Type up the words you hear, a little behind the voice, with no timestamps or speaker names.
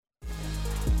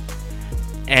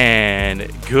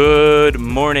And good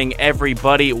morning,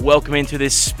 everybody. Welcome into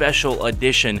this special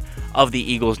edition of the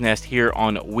Eagles Nest here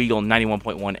on WEGL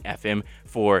 91.1 FM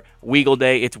for WEGL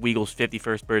Day. It's WEGL's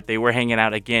 51st birthday. We're hanging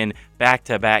out again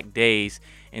back-to-back days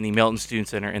in the Melton Student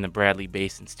Center in the Bradley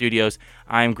Basin Studios.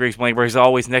 I'm Griggs Blankberg. As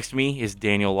always, next to me is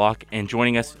Daniel Locke. And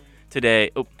joining us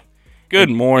today... Good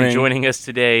morning. And joining us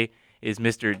today is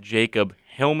Mr. Jacob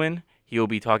Hillman. He will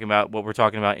be talking about what we're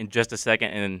talking about in just a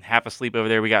second. And half asleep over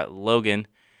there, we got Logan.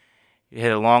 He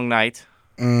had a long night.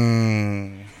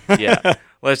 Yeah.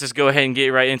 Let's just go ahead and get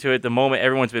right into it. The moment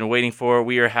everyone's been waiting for,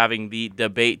 we are having the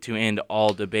debate to end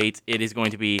all debates. It is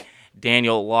going to be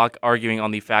Daniel Locke arguing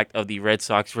on the fact of the Red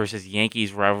Sox versus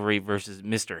Yankees rivalry versus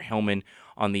Mr. Hillman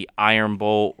on the Iron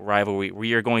Bowl rivalry.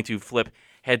 We are going to flip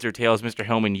heads or tails. Mr.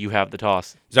 Hillman, you have the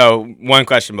toss. So, one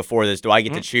question before this. Do I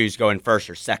get to choose going first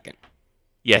or second?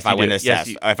 Yes, if I win this yes,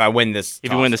 toss. If I win this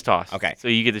If toss. you win this toss. Okay. So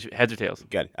you get the heads or tails.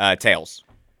 Good. Tails.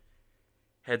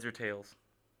 Heads or tails?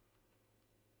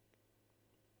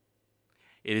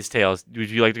 It is tails. Would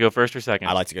you like to go first or second?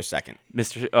 I'd like to go second.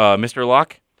 Mr.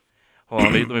 Locke? Hold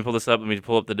on, let me pull this up. Let me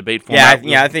pull up the debate format.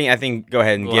 I think go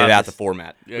ahead and We'll give have out this. the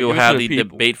format. We will have the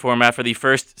debate format for the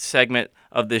first segment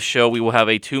of this show. We will have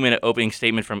a 2-minute opening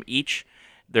statement from each.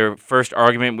 Their first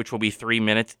argument, which will be 3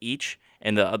 minutes each,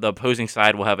 and the opposing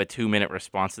side will have a 2-minute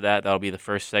response to that. That'll be the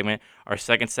first segment. Our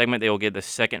second segment, they will get the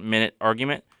second-minute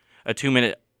argument, a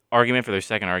 2-minute argument for their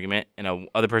second argument, and a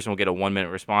other person will get a 1-minute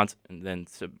response, and then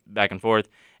back and forth,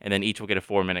 and then each will get a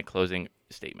 4-minute closing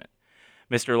statement.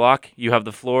 Mr. Locke, you have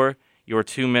the floor. Your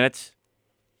 2 minutes.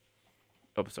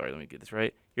 Oh, sorry, let me get this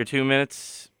right. Your 2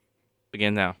 minutes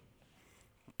begin now.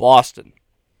 Boston,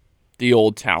 the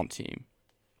old town team.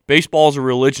 Baseball is a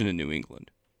religion in New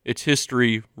England. Its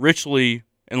history richly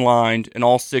enlined in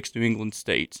all 6 New England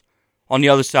states. On the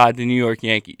other side, the New York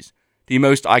Yankees, the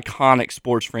most iconic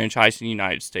sports franchise in the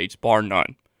United States, bar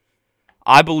none.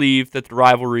 I believe that the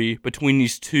rivalry between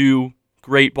these two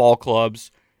great ball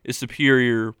clubs is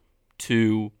superior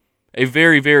to a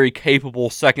very, very capable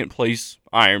second-place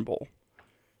Iron Bowl.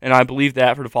 And I believe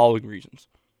that for the following reasons.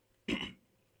 The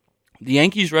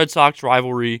Yankees-Red Sox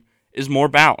rivalry is more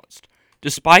balanced.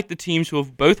 Despite the teams who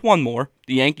have both won more,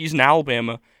 the Yankees and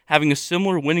Alabama, having a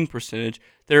similar winning percentage,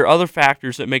 there are other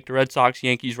factors that make the Red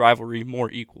Sox-Yankees rivalry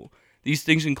more equal. These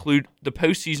things include the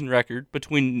postseason record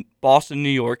between Boston and New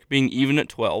York being even at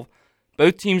 12,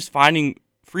 both teams finding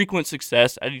frequent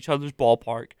success at each other's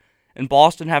ballpark, and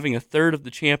Boston having a third of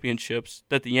the championships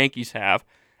that the Yankees have,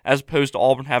 as opposed to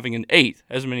Auburn having an eighth,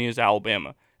 as many as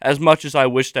Alabama. As much as I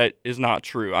wish that is not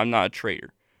true, I'm not a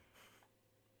traitor.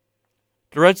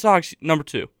 Number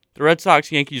 2, the Red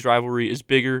Sox-Yankees rivalry is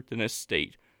bigger than a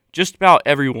state. Just about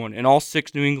everyone in all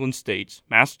 6 New England states,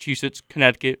 Massachusetts,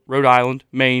 Connecticut, Rhode Island,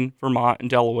 Maine, Vermont, and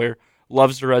Delaware,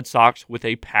 loves the Red Sox with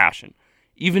a passion.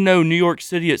 Even though New York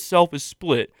City itself is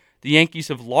split, the Yankees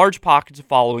have large pockets of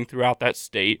following throughout that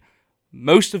state,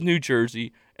 most of New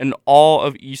Jersey, and all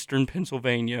of eastern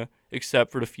Pennsylvania, except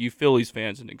for the few Phillies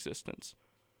fans in existence.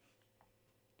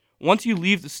 Once you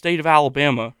leave the state of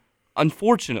Alabama,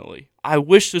 unfortunately, I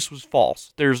wish this was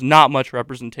false, there's not much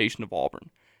representation of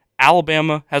Auburn.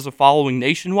 Alabama has a following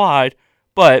nationwide,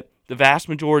 but the vast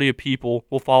majority of people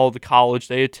will follow the college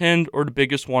they attend or the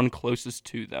biggest one closest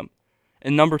to them.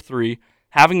 And number 3,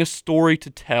 having a story to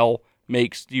tell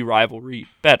makes the rivalry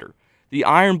better. The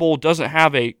Iron Bowl doesn't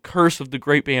have a Curse of the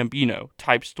Great Bambino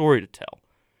type story to tell.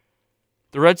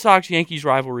 The Red Sox-Yankees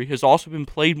rivalry has also been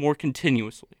played more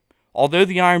continuously. Although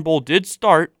the Iron Bowl did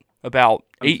start about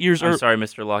 8 years earlier. I'm sorry,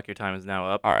 Mr. Locke, your time is now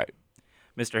up. All right.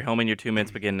 Mr. Hillman, your 2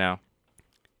 minutes begin now.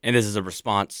 And this is a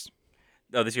response.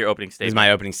 No, this is your opening This statement. is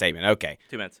my opening statement. Okay.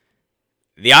 2 minutes.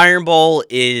 The Iron Bowl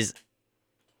is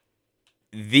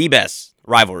the best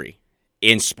rivalry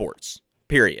in sports,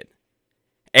 period.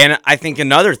 And I think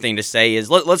another thing to say is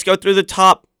let's go through the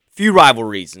top few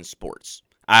rivalries in sports.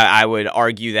 I would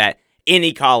argue that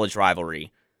any college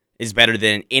rivalry is better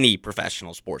than any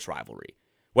professional sports rivalry,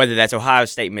 whether that's Ohio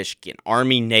State, Michigan,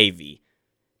 Army, Navy,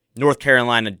 North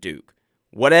Carolina, Duke,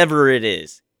 whatever it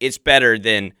is, it's better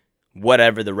than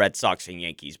whatever the Red Sox and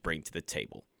Yankees bring to the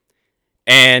table.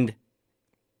 And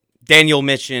Daniel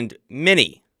mentioned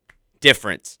many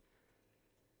different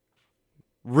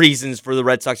reasons for the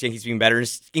Red Sox Yankees being better,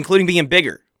 including being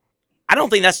bigger. I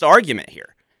don't think that's the argument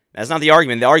here. That's not the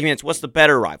argument. The argument is what's the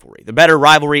better rivalry? The better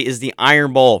rivalry is the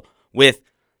Iron Bowl with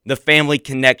the family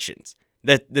connections,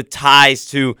 the ties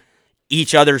to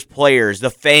each other's players, the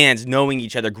fans knowing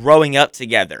each other, growing up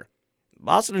together.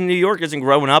 Boston and New York isn't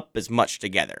growing up as much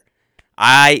together.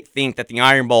 I think that the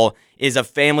Iron Bowl is a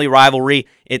family rivalry.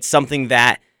 It's something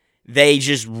that they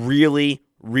just really,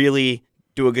 really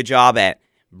do a good job at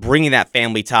bringing that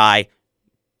family tie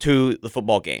to the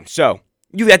football game. So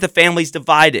you've got the families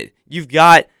divided. You've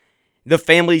got the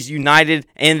families united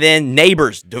and then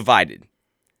neighbors divided.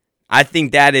 I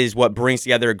think that is what brings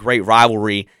together a great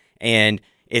rivalry, and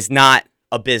it's not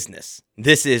a business.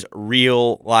 This is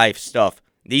real life stuff.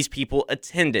 These people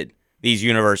attended these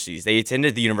universities. They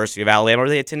attended the University of Alabama, or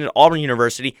they attended Auburn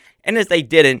University, and if they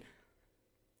didn't,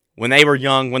 when they were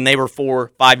young, when they were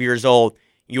 4, 5 years old,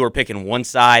 you were picking one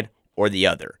side or the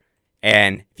other.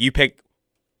 And if you pick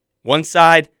one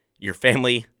side, your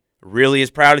family really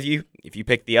is proud of you. If you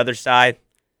pick the other side,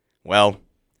 well,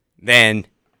 then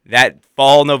that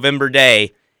fall November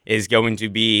day is going to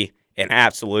be an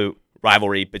absolute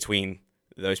rivalry between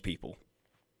those people.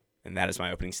 And that is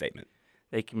my opening statement.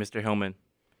 Thank you, Mr. Hillman.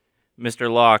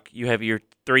 Mr. Locke, you have your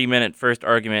 3-minute first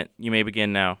argument. You may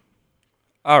begin now.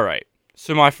 All right.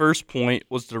 So my first point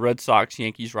was the Red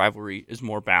Sox-Yankees rivalry is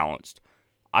more balanced.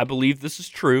 I believe this is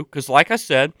true because, like I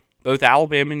said, both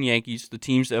Alabama and Yankees, the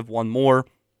teams that have won more,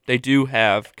 they do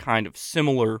have kind of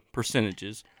similar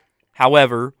percentages.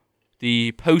 However,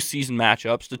 the postseason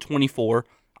matchups, the 24,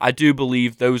 I do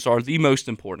believe those are the most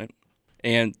important,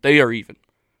 and they are even.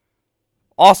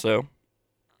 Also,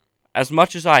 as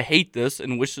much as I hate this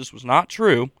and wish this was not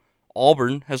true,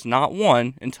 Auburn has not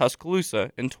won in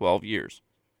Tuscaloosa in 12 years.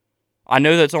 I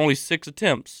know that's only 6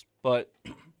 attempts, but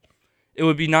it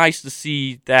would be nice to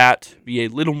see that be a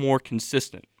little more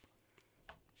consistent.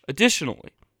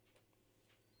 Additionally,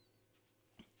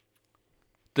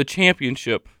 the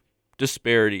championship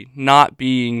disparity not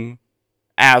being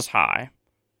as high,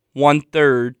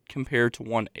 1/3 compared to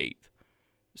 1/8.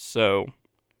 So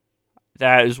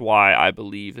that is why I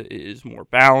believe it is more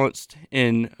balanced.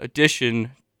 In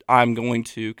addition, I'm going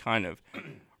to kind of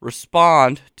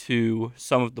respond to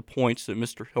some of the points that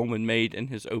Mr. Hillman made in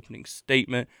his opening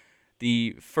statement.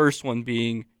 The first one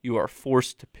being you are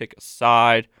forced to pick a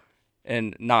side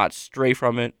and not stray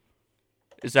from it.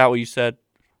 Is that what you said?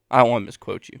 I don't want to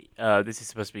misquote you. This is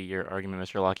supposed to be your argument,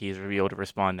 Mr. Locke. He's be able to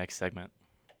respond next segment.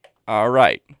 All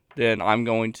right. Then I'm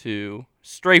going to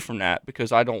stray from that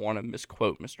because I don't want to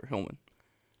misquote Mr. Hillman.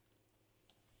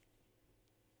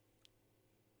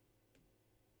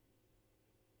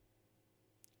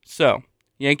 So,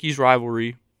 Yankees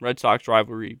rivalry, Red Sox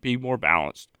rivalry being more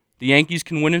balanced. The Yankees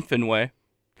can win in Fenway.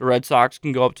 The Red Sox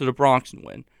can go up to the Bronx and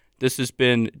win. This has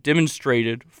been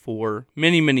demonstrated for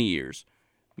many, many years.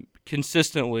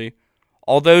 Consistently,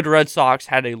 although the Red Sox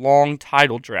had a long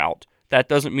title drought, that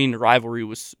doesn't mean the rivalry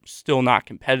was still not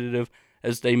competitive,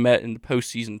 as they met in the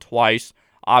postseason twice,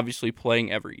 obviously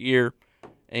playing every year.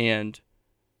 And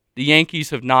the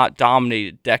Yankees have not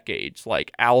dominated decades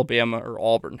like Alabama or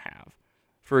Auburn have.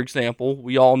 For example,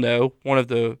 we all know one of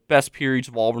the best periods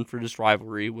of Auburn for this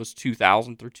rivalry was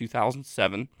 2000 through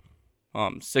 2007,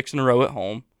 6 in a row at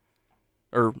home.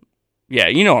 Yeah,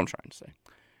 you know what I'm trying to say.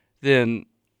 Then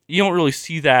you don't really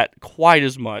see that quite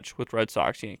as much with Red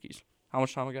Sox Yankees. How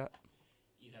much time I got?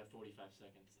 You have 45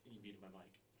 seconds. You muted my mic.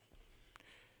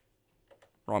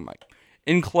 Wrong mic.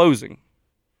 In closing,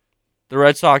 the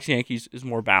Red Sox Yankees is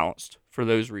more balanced for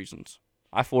those reasons.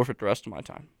 I forfeit the rest of my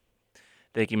time.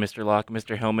 Thank you, Mr. Locke.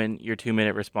 Mr. Hillman, your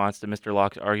 2-minute response to Mr.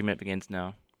 Locke's argument begins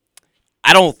now.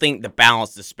 I don't think the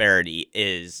balance disparity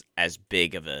is as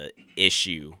big of an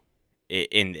issue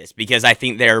in this because I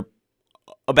think they're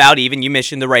about even. You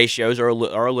mentioned the ratios are a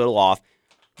little off,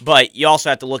 but you also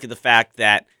have to look at the fact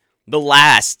that the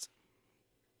last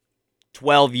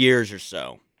 12 years or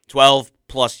so, 12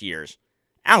 plus years,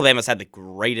 Alabama's had the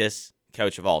greatest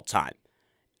coach of all time.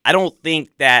 I don't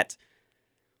think that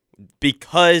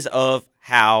because of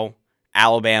how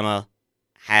Alabama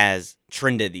has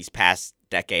trended these past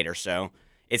decade or so,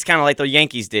 it's kind of like the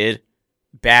Yankees did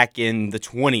back in the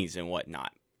 20s and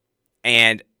whatnot.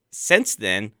 And since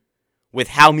then, with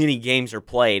how many games are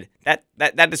played,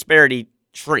 that disparity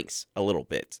shrinks a little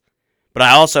bit. But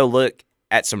I also look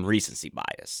at some recency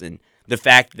bias and the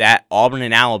fact that Auburn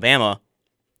and Alabama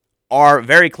are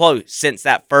very close since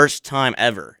that first time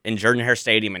ever in Jordan-Hare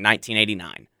Stadium in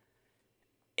 1989.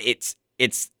 It's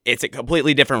a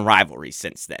completely different rivalry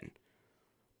since then.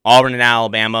 Auburn and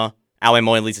Alabama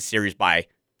only leads the series by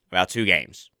about 2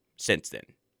 games since then.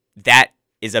 That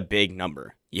is a big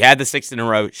number. You had the 6th in a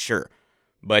row, sure.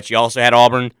 But you also had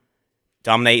Auburn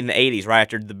dominate in the 80s right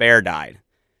after the Bear died.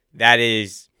 That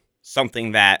is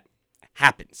something that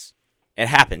happens. It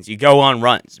happens. You go on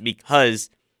runs because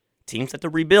teams have to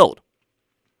rebuild.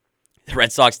 The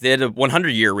Red Sox did a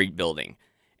 100-year rebuilding.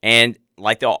 And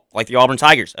like the Auburn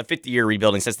Tigers, a 50-year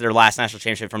rebuilding since their last national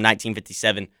championship from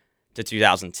 1957 to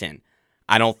 2010.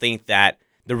 I don't think that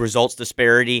the results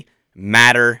disparity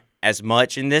matter as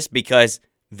much in this because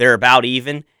they're about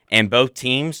even, and both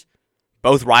teams,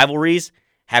 both rivalries,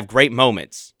 have great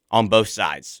moments on both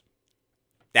sides.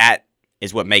 That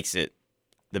is what makes it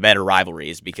the better rivalry,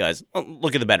 is because, well,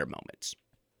 look at the better moments.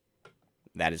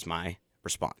 That is my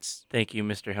response. Thank you,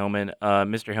 Mr. Hillman.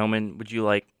 Mr. Hillman, would you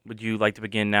like to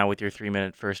begin now with your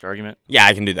 3-minute first argument? Yeah,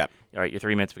 I can do that. All right, your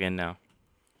 3 minutes begin now.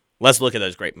 Let's look at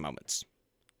those great moments.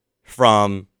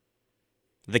 From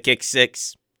the kick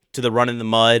six to the run in the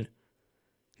mud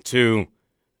to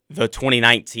the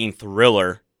 2019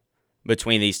 thriller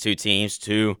between these two teams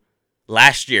to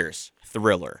last year's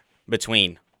thriller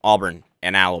between Auburn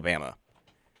and Alabama.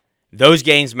 Those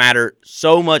games matter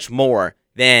so much more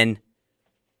than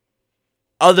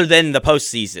other than the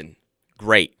postseason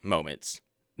great moments.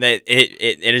 That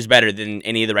it is better than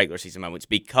any of the regular season moments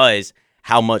because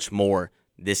how much more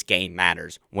this game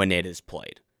matters when it is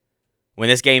played. When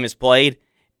this game is played,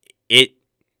 it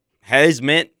has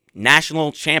meant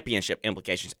national championship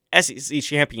implications, SEC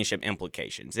championship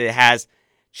implications. It has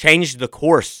changed the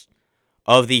course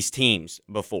of these teams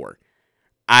before.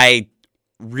 I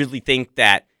really think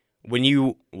that when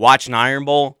you watch an Iron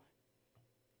Bowl,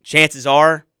 chances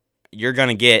are you're going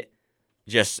to get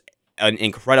just an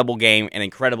incredible game, an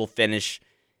incredible finish.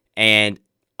 And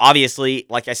obviously,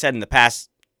 like I said, in the past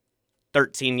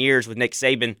 13 years with Nick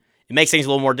Saban, it makes things a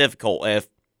little more difficult if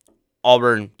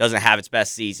Auburn doesn't have its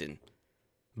best season.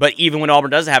 But even when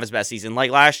Auburn doesn't have its best season,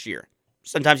 like last year,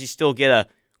 sometimes you still get a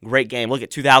great game. Look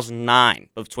at 2009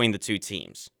 between the two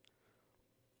teams.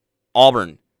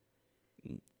 Auburn,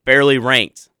 barely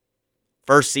ranked,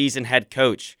 first season head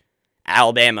coach.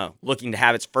 Alabama, looking to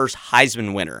have its first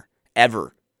Heisman winner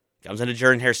ever. Comes into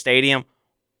Jordan-Hare Stadium.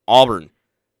 Auburn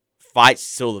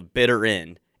fights till the bitter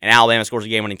end, and Alabama scores a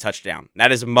game-winning touchdown.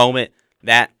 That is a moment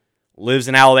that lives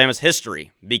in Alabama's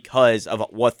history because of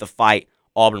what the fight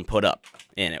Auburn put up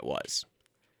in it was.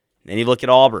 Then you look at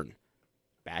Auburn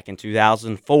back in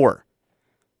 2004.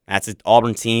 That's an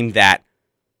Auburn team that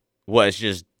was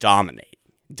just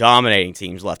dominating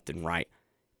teams left and right.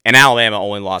 And Alabama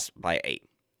only lost by 8.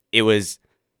 It was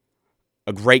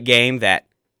a great game that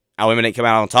Alabama didn't come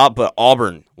out on top, but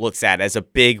Auburn looks at as a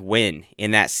big win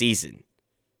in that season.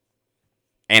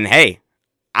 And hey,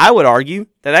 I would argue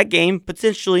that game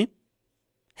potentially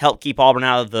helped keep Auburn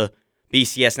out of the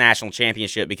BCS National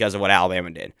Championship because of what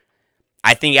Alabama did.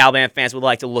 I think Alabama fans would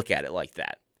like to look at it like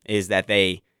that, is that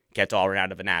they kept Auburn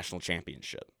out of a national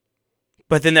championship.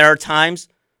 But then there are times,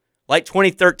 like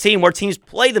 2013, where teams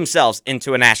play themselves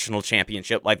into a national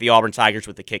championship, like the Auburn Tigers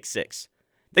with the kick six.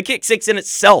 The kick six in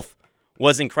itself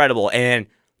was incredible and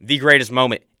the greatest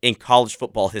moment in college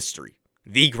football history.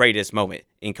 The greatest moment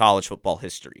in college football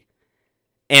history.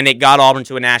 And it got Auburn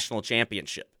to a national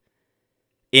championship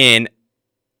in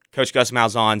Coach Gus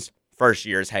Malzahn's first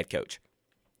year as head coach.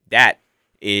 That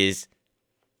is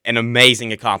an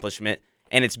amazing accomplishment,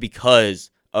 and it's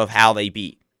because of how they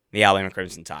beat the Alabama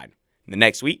Crimson Tide. The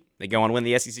next week, they go on to win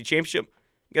the SEC championship,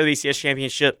 go to the BCS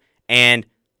championship, and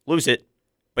lose it.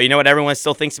 But you know what everyone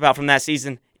still thinks about from that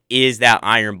season? Is that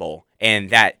Iron Bowl and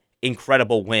that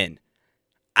incredible win.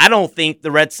 I don't think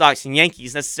the Red Sox and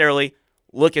Yankees necessarily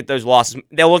look at those losses.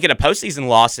 They'll look at a postseason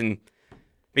loss and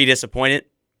be disappointed.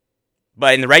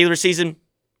 But in the regular season,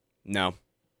 no.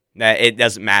 It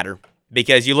doesn't matter.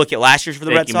 Because you look at last year's for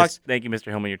the Red Sox. Thank you, Mr.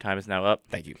 Hillman. Your time is now up.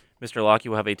 Thank you. Mr. Locke,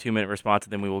 you will have a 2-minute response,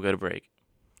 and then we will go to break.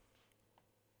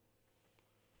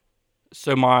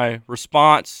 So my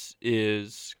response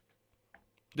is,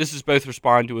 this is both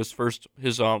responding to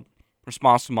his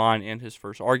response to mine and his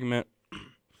first argument.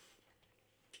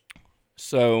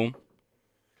 So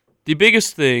the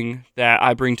biggest thing that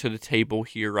I bring to the table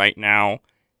here right now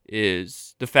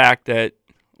is the fact that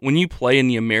when you play in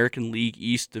the American League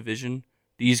East Division,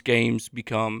 these games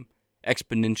become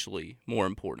exponentially more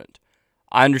important.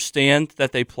 I understand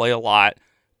that they play a lot,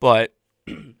 but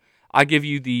I give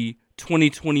you the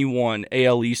 2021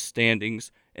 AL East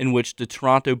standings in which the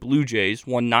Toronto Blue Jays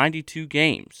won 92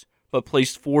 games, but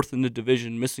placed 4th in the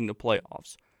division, missing the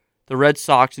playoffs. The Red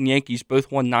Sox and Yankees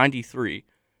both won 93.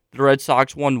 The Red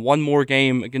Sox won one more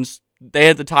game they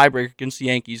had the tiebreaker against the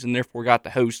Yankees and therefore got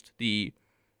to host the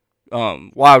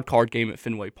wild card game at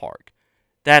Fenway Park.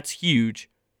 That's huge,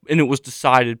 and it was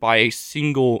decided by a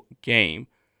single game.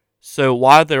 So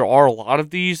while there are a lot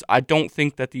of these, I don't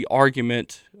think that the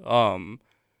argument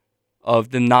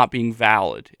of them not being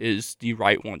valid is the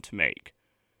right one to make.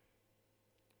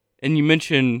 And you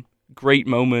mentioned great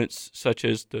moments such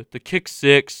as the kick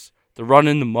six, the run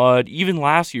in the mud, even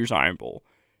last year's Iron Bowl.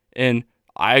 And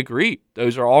I agree,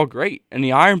 those are all great. And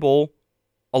the Iron Bowl,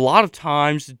 a lot of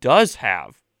times, does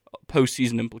have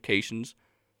postseason implications,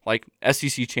 like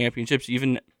SEC championships,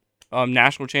 even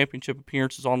national championship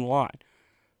appearances on the line.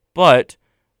 But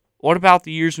what about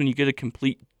the years when you get a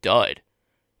complete dud,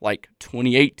 like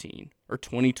 2018 or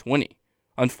 2020?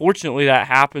 Unfortunately, that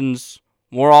happens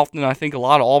more often than I think a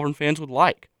lot of Auburn fans would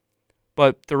like.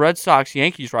 But the Red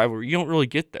Sox-Yankees rivalry, you don't really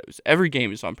get those. Every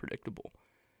game is unpredictable.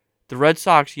 The Red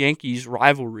Sox-Yankees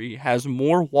rivalry has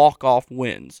more walk-off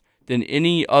wins than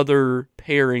any other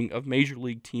pairing of Major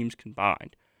League teams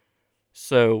combined.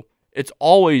 So it's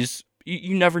always,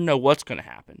 you never know what's going to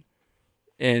happen.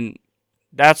 And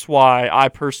that's why I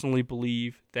personally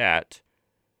believe that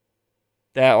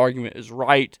argument is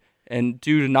right. And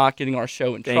due to not getting our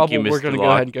show in trouble, we're going to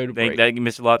go ahead and go to break. Thank you,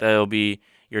 Mr. Locke. That'll be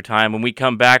your time. When we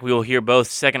come back, we will hear both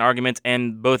second arguments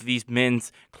and both of these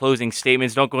men's closing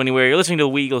statements. Don't go anywhere. You're listening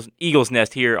to the Eagles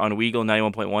Nest here on WEGL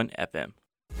 91.1 FM.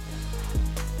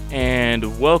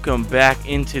 And welcome back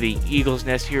into the Eagles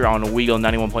Nest here on WEGL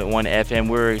 91.1 FM.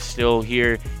 We're still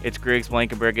here. It's Griggs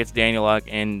Blankenberg. It's Daniel Locke.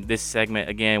 And this segment,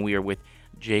 again, we are with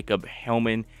Jacob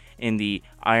Hillman in the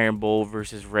Iron Bowl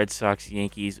versus Red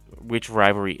Sox-Yankees. Which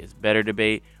rivalry is better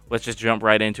debate? Let's just jump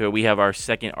right into it. We have our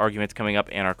second arguments coming up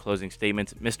and our closing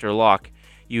statements. Mr. Locke,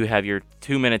 you have your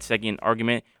 2-minute second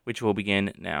argument, which will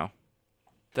begin now.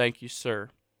 Thank you, sir.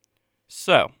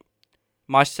 So,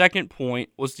 my second point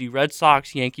was the Red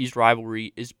Sox-Yankees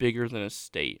rivalry is bigger than a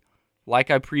state. Like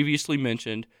I previously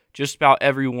mentioned, just about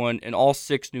everyone in all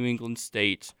 6 New England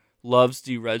states loves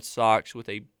the Red Sox with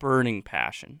a burning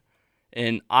passion.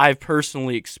 And I've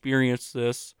personally experienced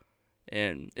this,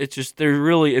 and it's just, there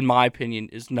really, in my opinion,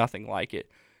 is nothing like it.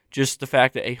 Just the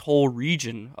fact that a whole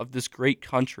region of this great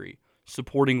country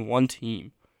supporting one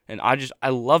team. And I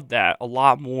love that a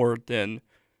lot more than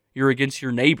you're against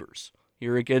your neighbors.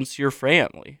 You're against your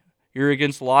family. You're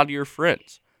against a lot of your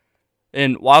friends.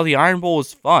 And while the Iron Bowl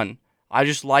is fun, I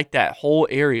just like that whole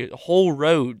area, the whole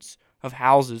roads of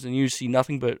houses, and you see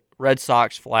nothing but Red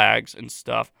Sox flags and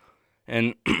stuff.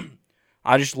 And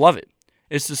I just love it.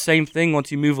 It's the same thing once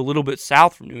you move a little bit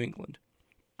south from New England.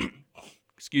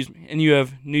 Excuse me. And you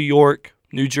have New York,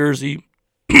 New Jersey.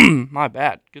 My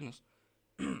bad. Goodness.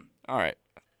 All right.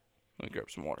 Let me grab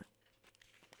some water.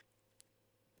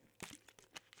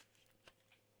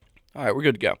 All right, we're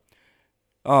good to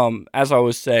go. As I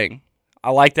was saying,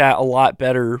 I like that a lot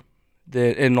better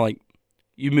than, and like,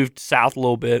 you moved south a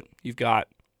little bit. You've got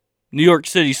New York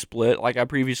City split, like I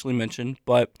previously mentioned,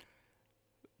 but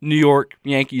New York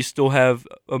Yankees still have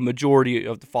a majority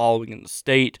of the following in the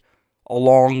state,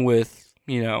 along with,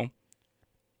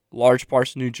 large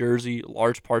parts of New Jersey,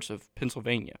 large parts of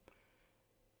Pennsylvania.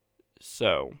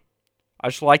 So, I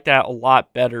just like that a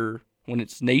lot better when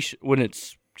it's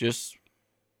just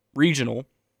regional,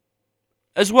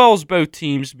 as well as both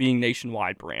teams being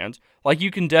nationwide brands. Like,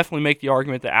 you can definitely make the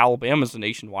argument that Alabama's a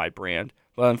nationwide brand,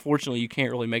 but unfortunately you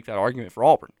can't really make that argument for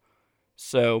Auburn.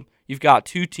 So, you've got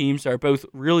 2 teams that are both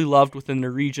really loved within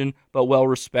their region, but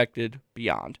well-respected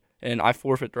beyond. And I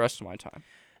forfeit the rest of my time.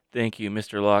 Thank you,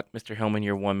 Mr. Locke. Mr. Hillman,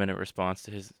 your 1-minute response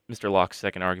to Mr. Locke's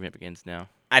second argument begins now.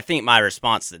 I think my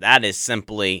response to that is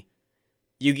simply,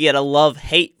 you get a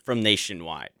love-hate from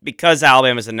nationwide. Because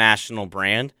Alabama's a national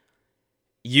brand,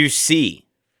 you see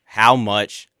how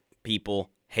much people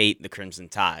hate the Crimson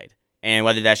Tide. And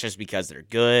whether that's just because they're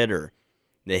good or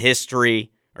the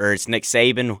history or it's Nick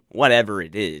Saban, whatever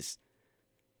it is,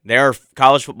 there are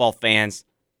college football fans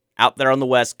out there on the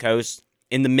West Coast,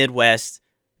 in the Midwest,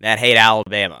 that hate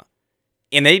Alabama.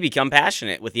 And they become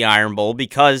passionate with the Iron Bowl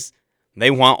because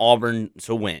they want Auburn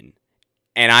to win.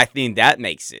 And I think that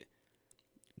makes it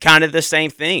kind of the same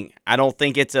thing. I don't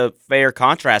think it's a fair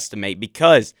contrast to make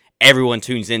because everyone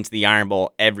tunes into the Iron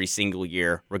Bowl every single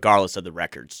year, regardless of the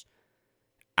records.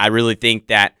 I really think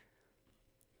that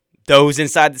those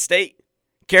inside the state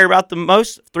care about the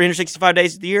most 365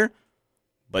 days of the year,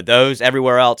 but those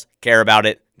everywhere else care about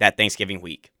it that Thanksgiving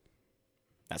week.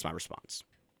 That's my response.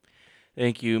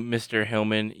 Thank you, Mr.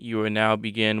 Hillman. You will now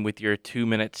begin with your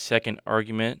 2-minute second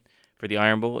argument for the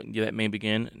Iron Bowl. That may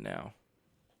begin now.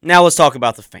 Now let's talk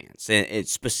about the fans, and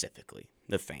specifically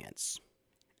the fans.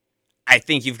 I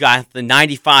think you've got the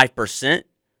 95%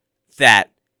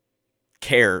 that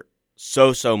care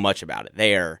so much about it.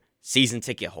 They are season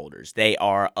ticket holders. They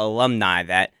are alumni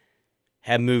that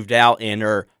have moved out and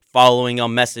are following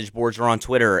on message boards or on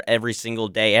Twitter every single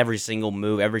day, every single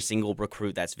move, every single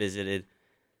recruit that's visited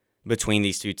between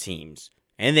these two teams.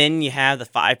 And then you have the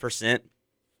 5%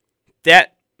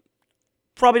 that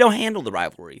probably don't handle the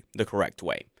rivalry the correct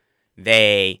way.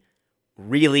 They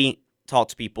really talk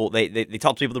to people. They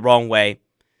talk to people the wrong way.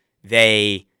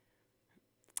 They,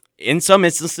 in some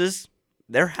instances,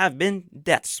 there have been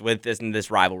deaths in this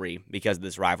rivalry because of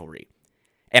this rivalry.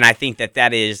 And I think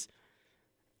that is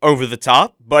over the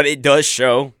top, but it does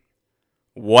show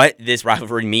what this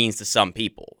rivalry means to some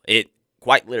people. It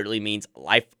quite literally means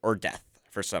life or death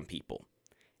for some people.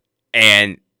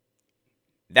 And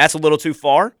that's a little too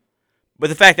far, but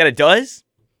the fact that it does,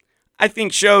 I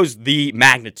think shows the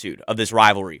magnitude of this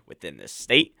rivalry within this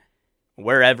state,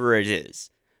 wherever it is,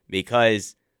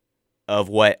 because of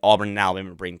what Auburn and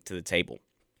Alabama bring to the table.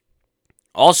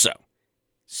 Also,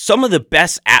 some of the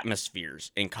best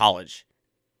atmospheres in college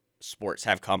sports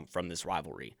have come from this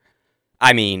rivalry.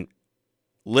 I mean,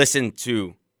 listen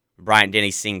to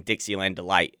Bryant-Denny sing Dixieland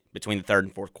Delight between the third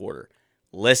and fourth quarter.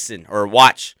 Listen or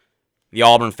watch the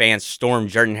Auburn fans storm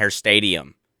Jordan-Hare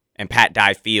Stadium and Pat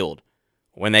Dye Field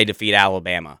when they defeat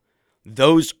Alabama.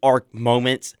 Those are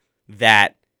moments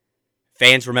that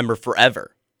fans remember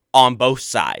forever on both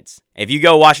sides. If you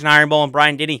go watch an Iron Bowl in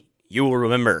Bryant-Denny, you will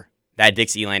remember that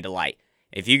Dixieland Delight.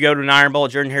 If you go to an Iron Bowl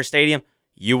at Jordan-Hare Stadium,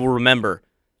 you will remember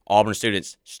Auburn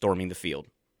students storming the field.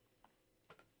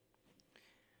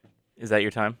 Is that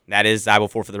your time? That is, I will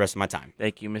forfeit the rest of my time.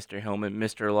 Thank you, Mr. Hillman.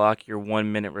 Mr. Locke, your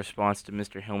 1 minute response to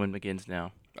Mr. Hillman begins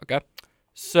now. Okay.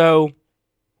 So,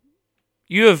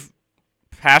 you have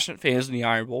passionate fans in the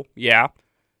Iron Bowl, yeah.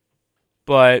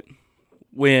 But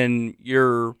when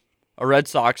you're a Red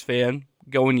Sox fan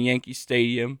going to Yankee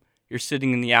Stadium, you're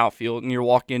sitting in the outfield and you're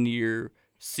walking into your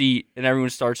seat and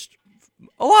everyone starts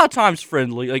a lot of times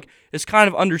friendly. Like, it's kind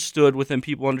of understood within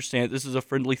people understand this is a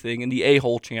friendly thing and the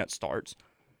a-hole chant starts.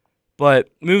 But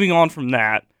moving on from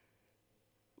that,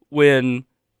 when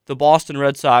the Boston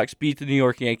Red Sox beat the New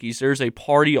York Yankees, there's a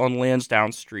party on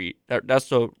Lansdowne Street. That's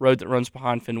the road that runs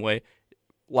behind Fenway,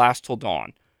 lasts till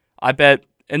dawn. I bet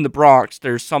in the Bronx,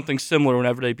 there's something similar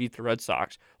whenever they beat the Red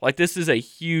Sox. Like, this is a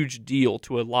huge deal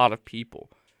to a lot of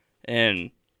people. And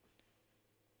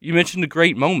you mentioned the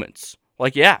great moments.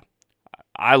 Like, yeah,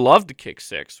 I love the kick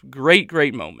six. Great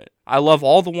moment. I love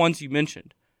all the ones you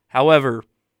mentioned. However,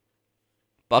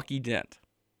 Bucky Dent,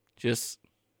 just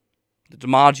the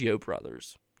DiMaggio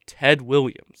brothers, Ted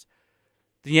Williams.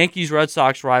 The Yankees-Red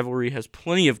Sox rivalry has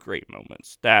plenty of great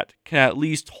moments that can at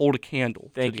least hold a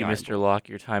candle. Thank you, Mr. Locke.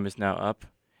 Your time is now up.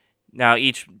 Now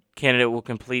each candidate will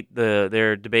complete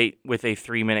their debate with a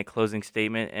 3-minute closing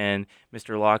statement, and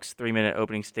Mr. Locke's 3-minute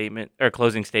opening statement or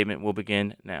closing statement will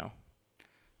begin now.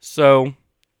 So,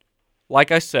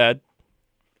 like I said,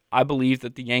 I believe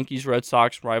that the Yankees-Red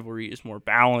Sox rivalry is more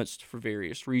balanced for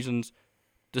various reasons.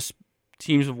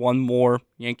 Teams have won more,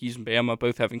 Yankees and Bama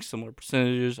both having similar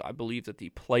percentages. I believe that the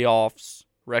playoffs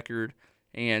record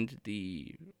and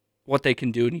what they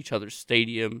can do in each other's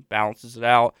stadium balances it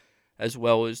out, as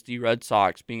well as the Red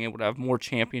Sox being able to have more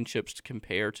championships to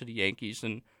compare to the Yankees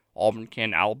than Auburn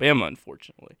can Alabama,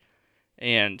 unfortunately.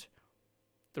 And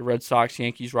the Red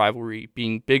Sox-Yankees rivalry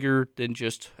being bigger than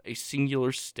just a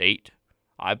singular state,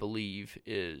 I believe,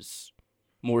 is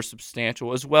more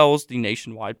substantial, as well as the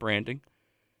nationwide branding.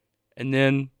 And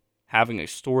then having a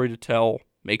story to tell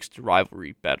makes the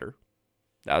rivalry better.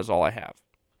 That is all I have.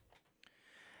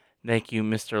 Thank you,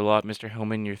 Mr. Lott. Mr.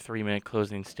 Hillman, your 3-minute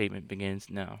closing statement begins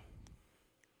now.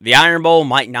 The Iron Bowl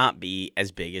might not be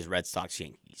as big as Red Sox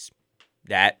Yankees.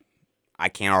 That I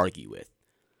can't argue with.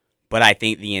 But I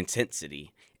think the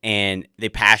intensity and the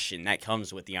passion that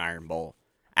comes with the Iron Bowl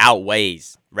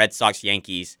outweighs Red Sox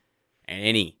Yankees and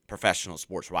any professional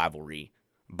sports rivalry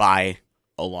by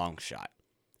a long shot.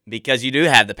 Because you do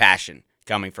have the passion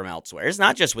coming from elsewhere. It's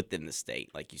not just within the state,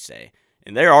 like you say.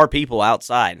 And there are people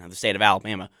outside of the state of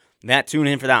Alabama that tune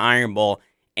in for that Iron Bowl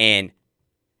and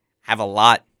have a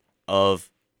lot of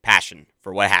passion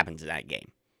for what happens in that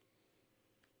game.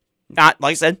 Not,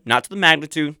 like I said, not to the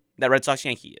magnitude that Red Sox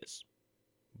Yankee is.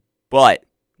 But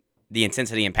the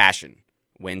intensity and passion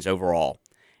wins overall.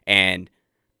 And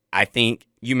I think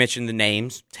you mentioned the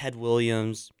names, Ted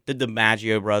Williams, the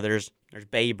DiMaggio brothers, there's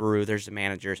Babe Ruth, there's the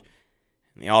managers,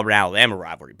 and the Auburn-Alabama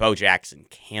rivalry, Bo Jackson,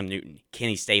 Cam Newton,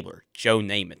 Kenny Stabler, Joe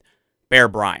Namath, Bear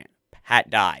Bryant, Pat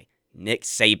Dye, Nick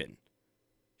Saban,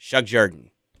 Shug Jordan.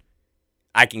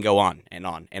 I can go on and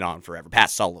on and on forever. Pat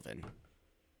Sullivan,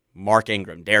 Mark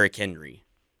Ingram, Derrick Henry.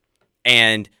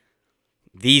 And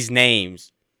these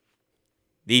names,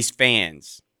 these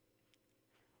fans,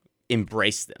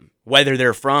 embrace them, whether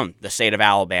they're from the state of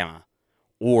Alabama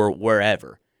or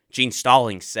wherever. Gene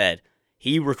Stallings said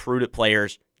he recruited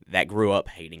players that grew up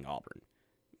hating Auburn,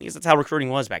 because that's how recruiting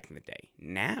was back in the day.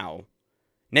 Now,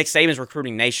 Nick Saban's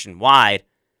recruiting nationwide,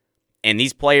 and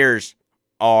these players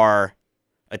are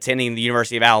attending the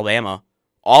University of Alabama.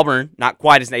 Auburn, not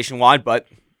quite as nationwide, but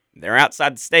they're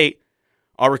outside the state,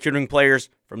 are recruiting players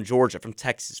from Georgia, from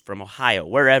Texas, from Ohio,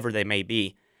 wherever they may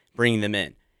be, bringing them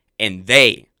in. And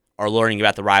they are learning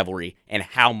about the rivalry and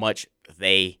how much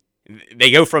they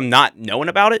they go from not knowing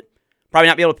about it, probably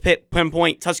not be able to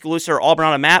pinpoint Tuscaloosa or Auburn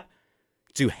on a map,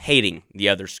 to hating the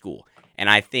other school. And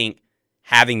I think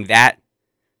having that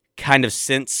kind of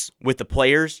sense with the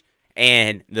players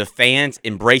and the fans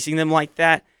embracing them like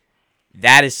that,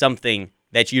 that is something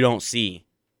that you don't see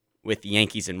with the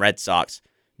Yankees and Red Sox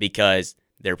because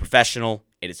they're professional,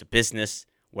 it is a business,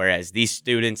 whereas these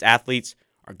students, athletes,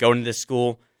 are going to this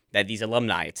school that these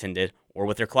alumni attended or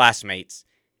with their classmates,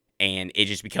 and it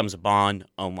just becomes a bond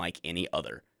unlike any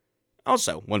other.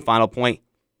 Also, one final point,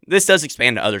 this does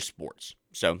expand to other sports.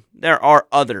 So there are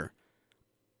other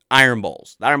Iron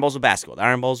Bowls, the Iron Bowls of basketball, the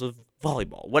Iron Bowls of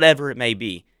volleyball, whatever it may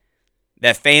be,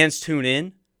 that fans tune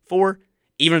in for,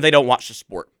 even if they don't watch the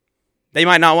sport. They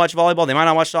might not watch volleyball, they might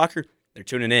not watch soccer, they're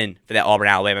tuning in for that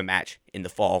Auburn-Alabama match in the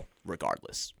fall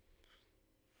regardless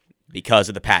because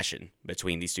of the passion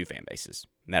between these two fan bases.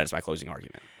 And that is my closing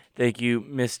argument. Thank you,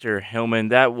 Mr. Hillman.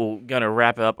 That will going to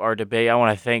wrap up our debate. I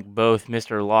want to thank both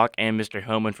Mr. Locke and Mr.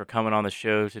 Hillman for coming on the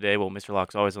show today. Well, Mr.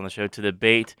 Locke's always on the show to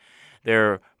debate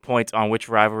their points on which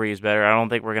rivalry is better. I don't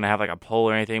think we're going to have like a poll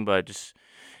or anything, but just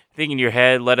think in your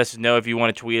head. Let us know if you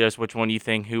want to tweet us which one you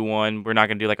think who won. We're not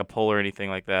going to do like a poll or anything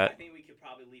like that.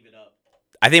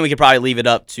 I think we could probably leave it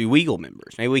up to WEGL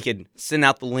members. Maybe we could send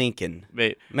out the link and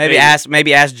maybe ask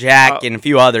Jack and a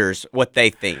few others what they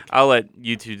think. I'll let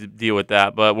you two deal with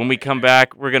that. But when we come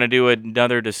back, we're going to do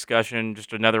another discussion,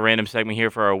 just another random segment here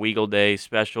for our WEGL Day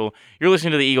special. You're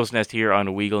listening to the Eagles Nest here on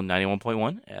WEGL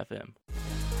 91.1 FM.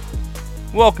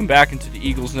 Welcome back into the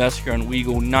Eagles Nest here on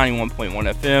WEGL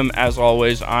 91.1 FM. As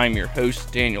always, I'm your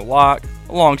host, Daniel Locke.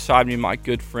 Alongside me, my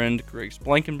good friend, Griggs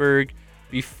Blankenberg.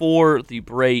 Before the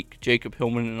break, Jacob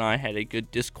Hillman and I had a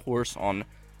good discourse on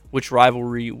which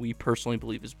rivalry we personally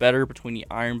believe is better between the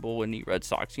Iron Bowl and the Red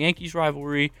Sox-Yankees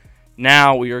rivalry.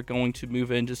 Now we are going to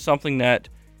move into something that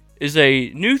is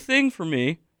a new thing for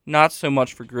me, not so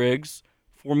much for Griggs,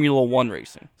 Formula One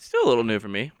racing. Still a little new for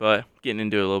me, but getting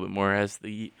into it a little bit more as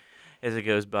it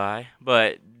goes by.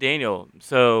 But Daniel,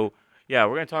 so yeah,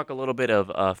 we're going to talk a little bit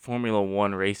of Formula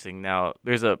One racing. Now,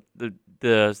 there's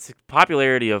the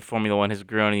popularity of Formula One has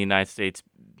grown in the United States,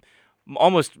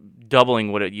 almost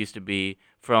doubling what it used to be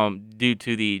due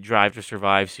to the Drive to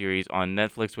Survive series on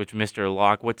Netflix. Which, Mr.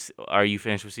 Locke, are you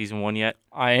finished with season 1 yet?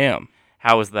 I am.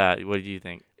 How was that? What did you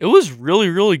think? It was really,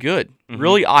 really good. Mm-hmm.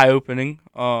 Really eye-opening.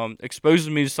 Exposed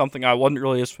me to something I wasn't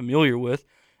really as familiar with.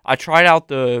 I tried out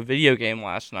the video game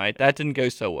last night. That didn't go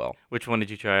so well. Which one did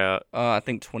you try out? I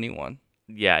think 21.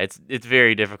 Yeah, it's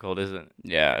very difficult, isn't it?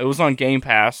 Yeah, it was on Game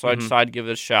Pass, so I decided to give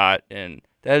it a shot, and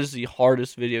that is the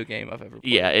hardest video game I've ever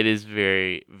played. Yeah, it is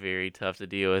very, very tough to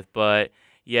deal with. But,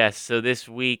 yes, so this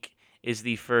week is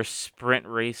the first sprint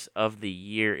race of the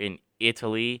year in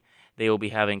Italy. They will be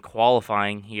having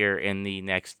qualifying here in the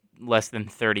next less than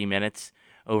 30 minutes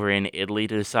over in Italy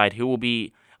to decide who will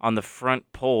be on the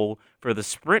front pole for the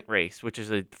sprint race, which is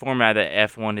a format that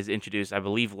F1 has introduced, I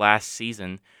believe, last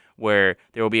season, where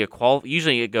there will be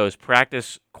usually it goes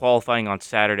practice, qualifying on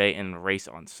Saturday, and race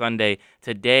on Sunday.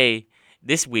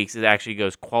 This week's, it actually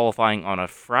goes qualifying on a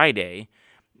Friday,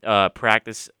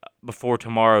 practice before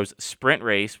tomorrow's sprint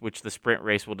race, which the sprint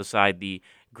race will decide the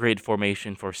grid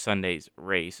formation for Sunday's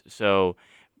race. So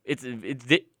it's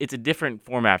a different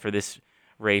format for this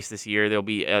race this year. There'll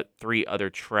be 3 other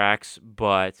tracks,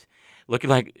 but looking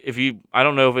like I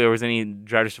don't know if there was any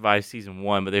Drive to Survive season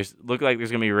 1, but looking like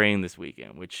there's gonna be rain this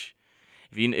weekend. Which,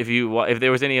 if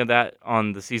there was any of that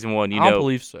on the season 1, I don't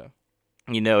believe so.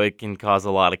 It can cause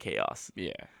a lot of chaos.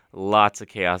 Yeah, lots of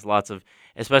chaos,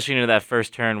 especially into that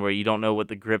first turn where you don't know what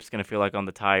the grip's gonna feel like on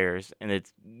the tires, and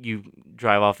you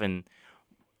drive off and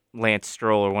Lance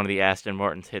Stroll or one of the Aston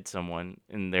Martins hit someone,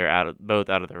 and they're both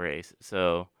out of the race.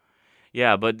 So.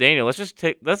 Yeah, but Daniel, let's just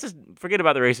forget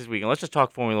about the race this weekend. Let's just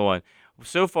talk Formula One.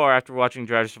 So far, after watching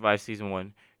Drive to Survive Season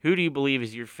 1, who do you believe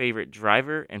is your favorite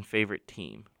driver and favorite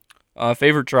team?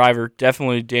 Favorite driver,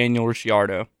 definitely Daniel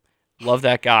Ricciardo. Love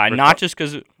that guy. Not just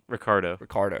because... Ricardo.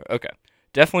 Okay.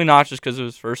 Definitely not just because of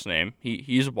his first name.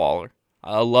 He's a baller.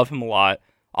 I love him a lot.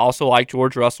 I also like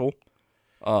George Russell.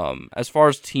 As far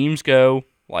as teams go,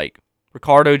 like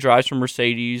Ricardo drives for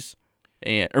Mercedes...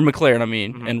 or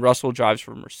McLaren, and Russell drives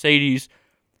for Mercedes.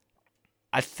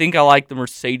 I think I like the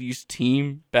Mercedes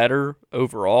team better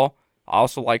overall. I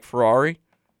also like Ferrari.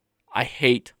 I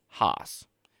hate Haas.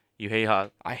 You hate Haas?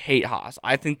 I hate Haas.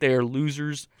 I think they are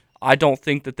losers. I don't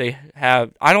think that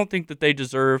they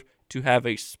deserve to have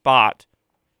a spot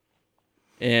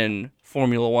in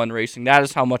Formula One racing. That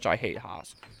is how much I hate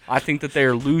Haas. I think that they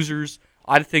are losers.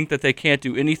 I think that they can't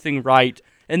do anything right.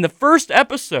 In the first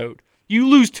episode, you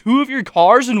lose 2 of your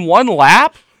cars in 1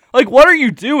 lap? Like, what are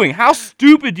you doing? How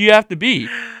stupid do you have to be?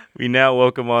 We now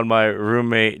welcome on my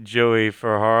roommate Joey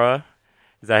Ferrara.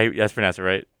 That's pronounced it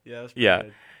right? Yeah, that's Yeah.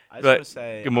 good. I just But- want to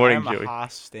say, good morning, I am Joey. a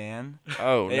Haas stan.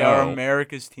 Oh, They no. are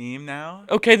America's team now.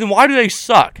 Okay, then why do they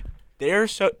suck? They're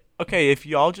so okay. If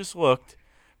y'all just looked,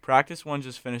 practice one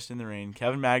just finished in the rain.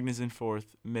 Kevin Magnussen in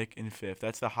 4th, Mick in 5th.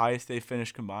 That's the highest they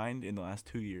finished combined in the last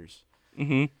 2 years.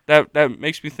 That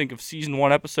makes me think of season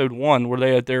 1, episode 1, where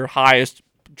they had their highest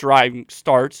driving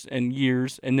starts in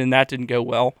years, and then that didn't go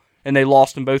well, and they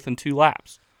lost them both in 2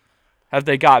 laps. Have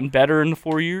they gotten better in the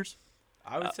 4 years?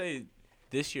 I would say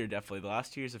this year definitely. The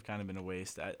last 2 years have kind of been a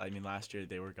waste. I mean, last year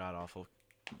they were god awful.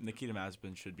 Nikita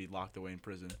Mazepin should be locked away in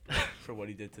prison for what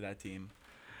he did to that team.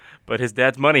 But his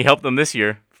dad's money helped them this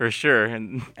year for sure,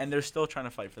 and And they're still trying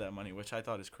to fight for that money, which I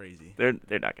thought is crazy. they're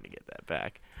not going to get that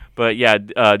back. But yeah,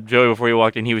 Joey, before you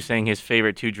walked in, he was saying his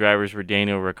favorite 2 drivers were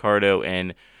Daniel Ricciardo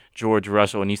and George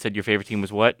Russell, and he said your favorite team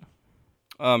was what?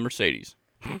 Mercedes.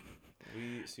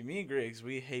 Me and Griggs,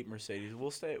 we hate Mercedes. We'll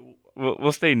stay.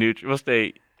 We'll stay neutral. We'll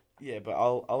stay. Yeah, but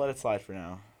I'll let it slide for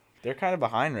now. They're kind of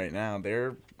behind right now.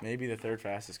 They're maybe the 3rd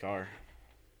fastest car.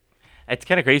 It's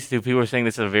kind of crazy too. People are saying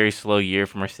this is a very slow year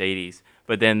for Mercedes,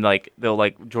 but then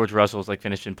George Russell's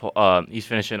finishing. He's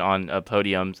finishing on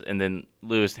podiums, and then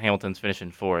Lewis Hamilton's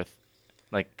finishing 4th,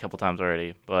 a couple times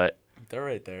already. But They're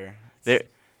right there.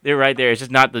 they're right there. It's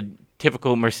just not the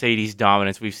typical Mercedes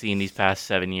dominance we've seen these past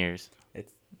 7 years.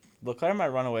 Leclerc might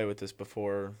run away with this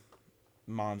before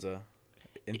Monza,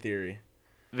 in theory.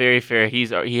 Very fair. He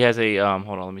has a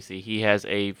hold on, let me see. He has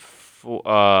a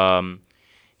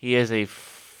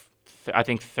I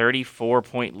think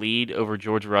 34-point lead over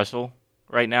George Russell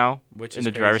right now, Which in is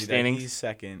the crazy driver's that standings. he's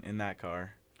 2nd in that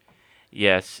car.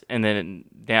 Yes, and then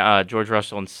George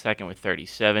Russell in 2nd with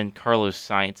 37. Carlos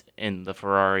Sainz in the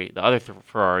Ferrari, the other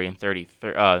Ferrari in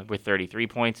with 33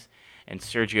 points, and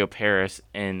Sergio Perez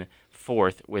in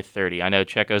 4th with 30. I know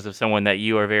Checo's of someone that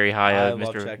you are very high I of,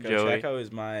 love Mr. Checo. Joey. Checo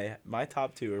is my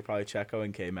top 2 are probably Checo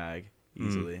and K-Mag,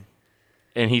 easily.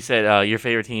 And he said your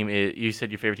favorite team is. You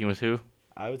said your favorite team was who?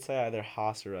 I would say either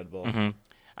Haas or Red Bull. Mm-hmm.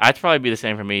 I'd probably be the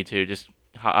same for me too. Just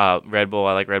Red Bull.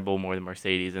 I like Red Bull more than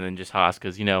Mercedes, and then just Haas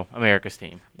because America's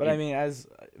team. But I mean, as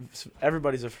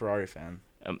everybody's a Ferrari fan,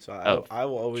 so I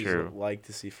will always true. like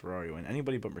to see Ferrari win.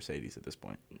 Anybody but Mercedes at this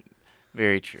point.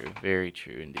 Very true. Very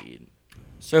true indeed.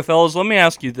 So, fellas, let me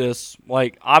ask you this.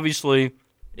 Obviously,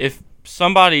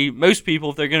 most people,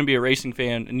 if they're going to be a racing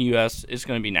fan in the U.S., it's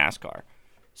going to be NASCAR.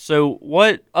 So,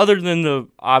 what, other than the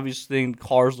obvious thing,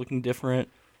 cars looking different,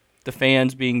 the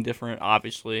fans being different,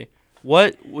 obviously,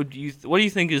 what do you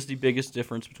think is the biggest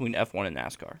difference between F1 and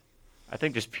NASCAR? I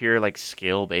think just pure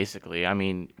skill, basically. I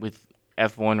mean, with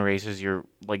F1 races, you're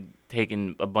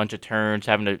taking a bunch of turns,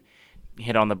 having to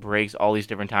hit on the brakes all these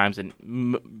different times,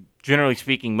 and generally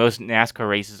speaking, most NASCAR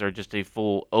races are just a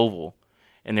full oval,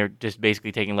 and they're just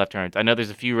basically taking left turns. I know there's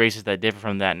a few races that differ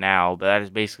from that now, but that is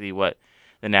basically what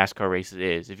the NASCAR races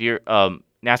is. If you're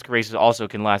NASCAR races also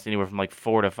can last anywhere from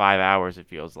 4 to 5 hours, it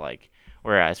feels like,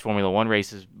 whereas Formula One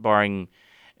races, barring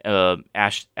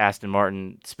Aston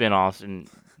Martin spinoffs and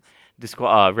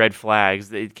red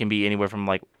flags, it can be anywhere from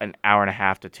an hour and a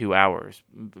half to 2 hours,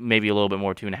 maybe a little bit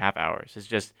more, 2.5 hours.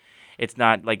 It's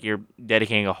not like you're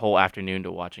dedicating a whole afternoon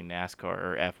to watching NASCAR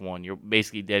or F1. You're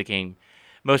basically dedicating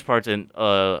most parts in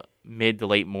mid to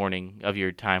late morning of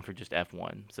your time for just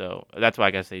F1. So that's why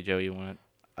I gotta say, Joey, you want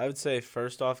to? I would say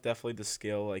first off, definitely the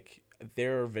skill.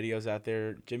 There are videos out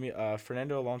there.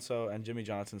 Fernando Alonso and Jimmy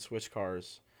Johnson switched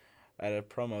cars at a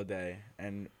promo day,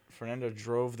 and Fernando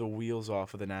drove the wheels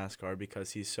off of the NASCAR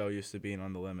because he's so used to being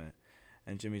on the limit.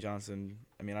 And Jimmy Johnson,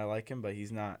 I mean, I like him, but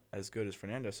he's not as good as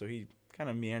Fernando, so he kind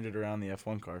of meandered around the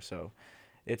F1 car. So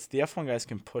it's the F1 guys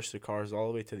can push the cars all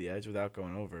the way to the edge without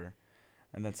going over.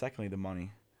 And then secondly, the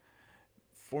money.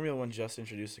 Formula One just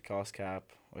introduced a cost cap,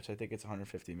 which I think it's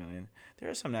 $150 million. There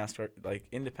are some NASCAR,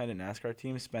 independent NASCAR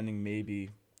teams spending maybe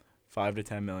 $5 to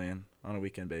 $10 million on a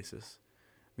weekend basis.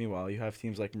 Meanwhile, you have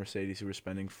teams like Mercedes who are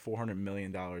spending $400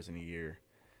 million in a year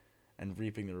and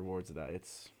reaping the rewards of that.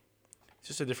 It's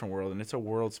just a different world, and it's a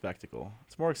world spectacle.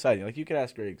 It's more exciting. You could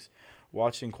ask Griggs,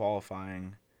 watching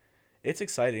qualifying, it's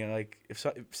exciting. If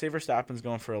say Verstappen's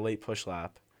going for a late push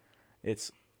lap,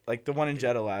 it's like the one in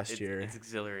Jeddah last year. It's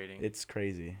exhilarating. It's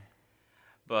crazy.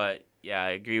 But yeah,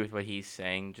 I agree with what he's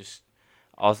saying. Just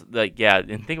also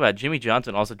and think about it, Jimmy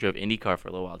Johnson also drove IndyCar for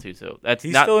a little while too. So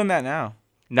he's still in that now.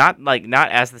 Not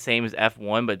as the same as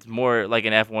F1, but it's more like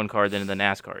an F1 car than the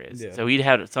NASCAR is. Yeah. So he'd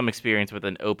had some experience with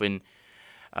an open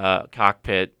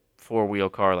cockpit 4-wheel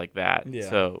car like that. Yeah.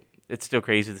 So it's still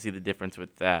crazy to see the difference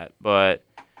with that. But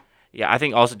yeah, I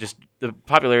think also just the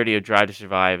popularity of Drive to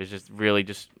Survive is just really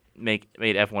just made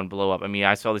F1 blow up. I mean,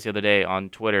 I saw this the other day on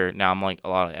Twitter. Now I'm like a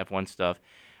lot of F1 stuff.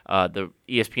 The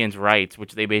ESPN's rights,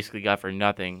 which they basically got for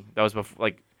nothing. That was before,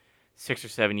 like 6 or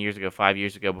 7 years ago, 5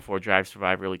 years ago, before Drive to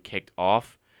Survive really kicked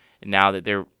off. And now that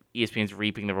ESPN's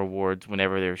reaping the rewards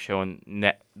whenever they're showing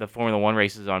the Formula One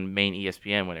races on main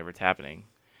ESPN whenever it's happening.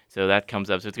 So that comes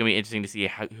up. So it's going to be interesting to see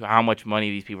how much money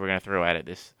these people are going to throw at it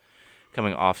this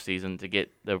coming off season to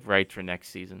get the rights for next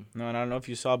season. No, and I don't know if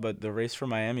you saw, but the race for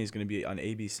Miami is going to be on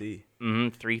ABC.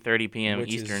 3:30 p.m.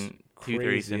 Eastern,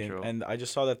 2:30 Central. And I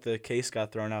just saw that the case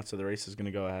got thrown out, so the race is going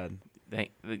to go ahead.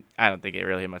 I don't think it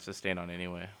really had much to stand on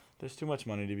anyway. There's too much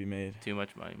money to be made. Too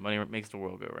much money. Money makes the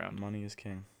world go round. Money is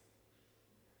king.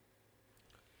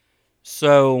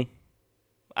 So,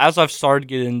 as I've started to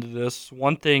get into this,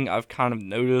 one thing I've kind of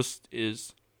noticed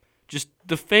is just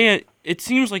the fan. It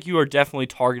seems like you are definitely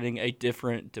targeting a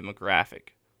different demographic.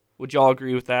 Would y'all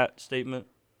agree with that statement?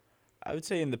 I would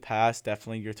say in the past,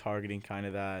 definitely you're targeting kind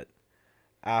of that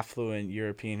affluent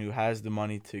European who has the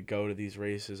money to go to these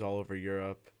races all over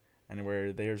Europe and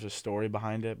where there's a story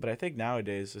behind it. But I think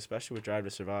nowadays, especially with Drive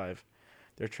to Survive,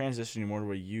 they're transitioning more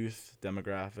to a youth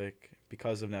demographic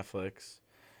because of Netflix,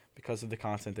 because of the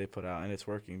content they put out, and it's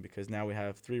working because now we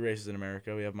have 3 races in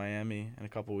America. We have Miami in a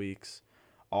couple weeks,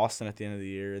 Austin at the end of the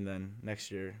year, and then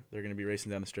next year they're going to be racing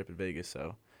down the strip at Vegas.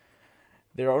 So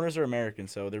their owners are American,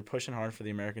 so they're pushing hard for the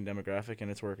American demographic,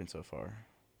 and it's working so far.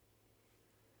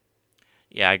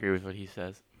 Yeah, I agree with what he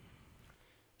says.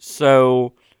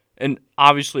 So, and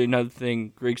obviously another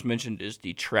thing Griggs mentioned is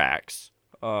the tracks.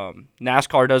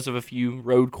 NASCAR does have a few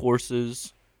road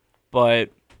courses,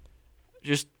 but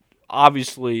just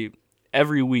obviously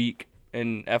every week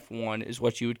in F1 is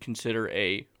what you would consider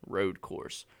a road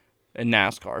course in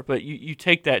NASCAR. But you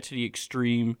take that to the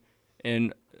extreme,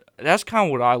 and that's kind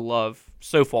of what I love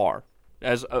so far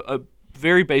as a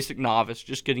very basic novice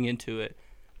just getting into it,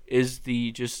 is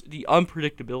the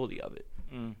unpredictability of it.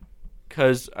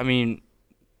 Because, I mean,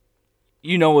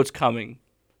 you know what's coming.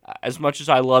 As much as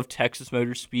I love Texas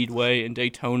Motor Speedway and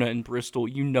Daytona and Bristol,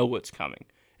 you know what's coming.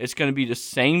 It's going to be the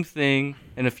same thing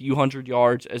in a few hundred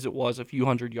yards as it was a few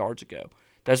hundred yards ago.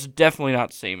 That's definitely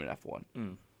not the same in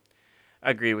F1. I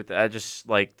agree with that. I just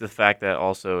like the fact that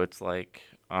also it's like,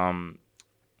 like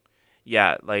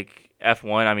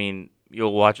F1, I mean,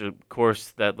 you'll watch a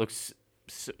course that looks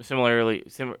similar,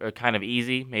 kind of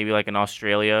easy, maybe like in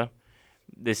Australia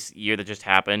this year that just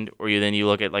happened, or you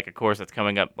look at like a course that's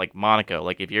coming up like Monaco.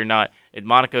 Like if you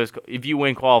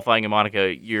win qualifying in Monaco,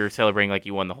 you're celebrating like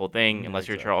you won the whole thing, unless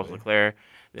you're Charles Leclerc.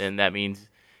 Then that means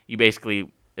you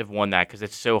basically have won that because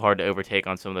it's so hard to overtake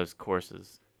on some of those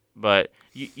courses. But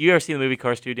you ever seen the movie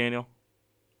Cars 2, Daniel?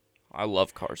 I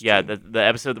love Cars. Yeah, 2. the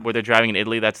episode where they're driving in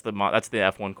Italy, that's the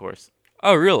F1 course.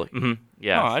 Oh, really? Mm-hmm.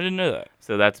 Yeah. Oh, I didn't know that.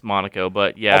 So that's Monaco,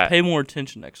 but yeah. I'll pay more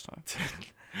attention next time.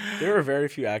 There are very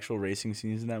few actual racing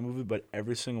scenes in that movie, but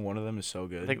every single one of them is so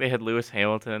good. I think they had Lewis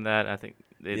Hamilton in that. I think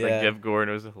they like Jeff Gordon.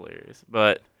 It was hilarious.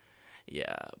 But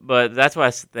yeah, that's why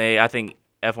I think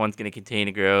F1's going to continue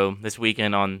to grow this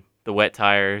weekend on the wet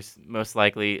tires, most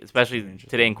likely, especially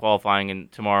today in qualifying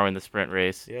and tomorrow in the sprint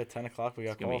race. Yeah, 10 o'clock we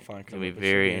got qualifying. It's going to be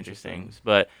very interesting.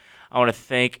 But I want to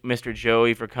thank Mr.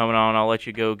 Joey for coming on. I'll let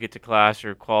you go get to class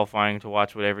or qualifying to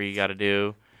watch whatever you got to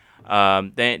do.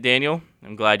 Daniel,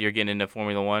 I'm glad you're getting into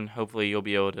Formula One. Hopefully you'll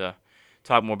be able to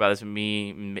talk more about this with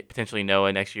me, and potentially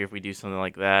Noah next year if we do something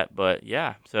like that. But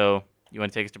yeah, so you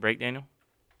want to take us to break, Daniel?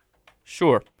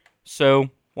 Sure. So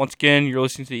once again, you're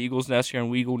listening to the Eagles Nest here on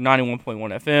WEGL 91.1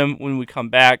 FM. When we come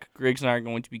back, Griggs and I are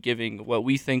going to be giving what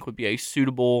we think would be a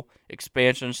suitable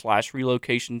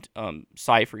expansion/relocation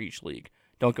site for each league.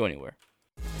 Don't go anywhere.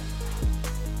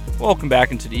 Welcome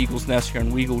back into the Eagles Nest here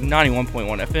on WEGL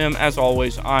 91.1 FM. As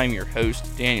always, I'm your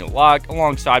host, Daniel Locke.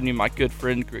 Alongside me, my good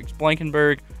friend, Griggs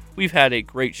Blankenberg. We've had a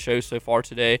great show so far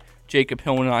today. Jacob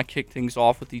Hillman and I kicked things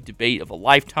off with the debate of a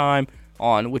lifetime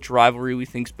on which rivalry we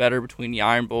think's better between the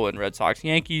Iron Bowl and Red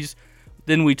Sox-Yankees.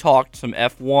 Then we talked some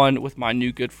F1 with my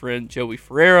new good friend, Joey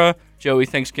Ferrara. Joey,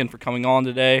 thanks again for coming on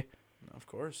today. Of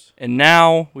course. And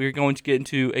now we're going to get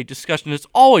into a discussion that's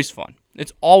always fun.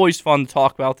 It's always fun to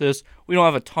talk about this. We don't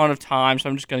have a ton of time, so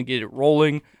I'm just going to get it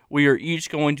rolling. We are each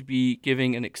going to be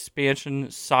giving an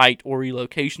expansion site or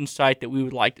relocation site that we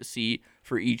would like to see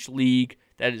for each league.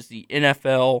 That is the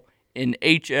NFL,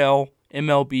 NHL,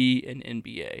 MLB, and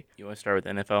NBA. You want to start with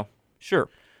NFL? Sure.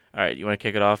 All right, you want to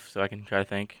kick it off so I can try to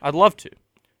think? I'd love to.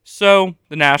 So,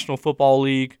 the National Football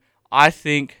League, I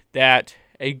think that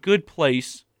a good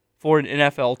place for an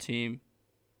NFL team.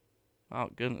 Oh,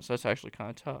 goodness, that's actually kind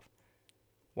of tough.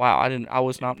 Wow, I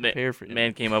was not prepared for it.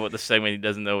 Man came up with the segment he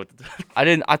doesn't know what to do.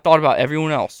 I thought about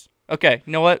everyone else. Okay,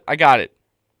 you know what? I got it.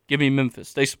 Give me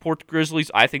Memphis. They support the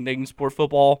Grizzlies. I think they can support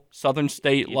football. Southern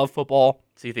State, love football.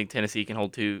 So you think Tennessee can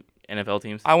hold 2 NFL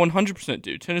teams? I 100%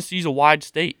 do. Tennessee's a wide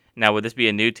state. Now, would this be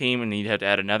a new team and you'd have to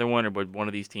add another one, or would one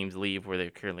of these teams leave where they're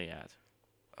currently at?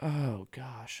 Oh,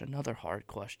 gosh. Another hard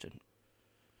question.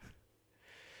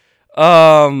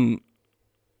 Relocation.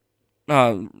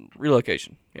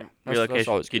 Yeah. Relocation.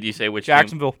 always Could good. you say which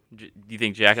Jacksonville. team? Do you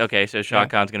think Jack? Okay, so Shad Yeah.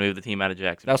 Khan's going to move the team out of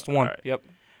Jacksonville. That's the one. All right. Yep.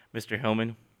 Mr.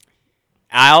 Hillman?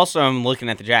 I also am looking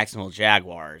at the Jacksonville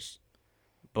Jaguars.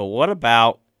 But what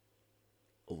about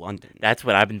London? That's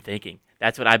what I've been thinking.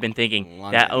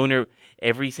 London. That owner,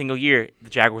 every single year, the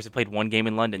Jaguars have played one game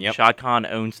in London. Yep. Shad Khan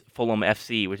owns Fulham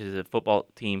FC, which is a football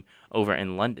team over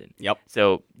in London. Yep.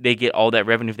 So they get all that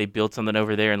revenue if they build something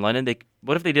over there in London.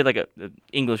 What if they did the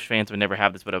English fans would never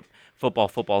have this, but a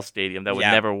football stadium that would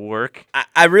never work?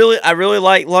 I really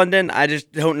like London. I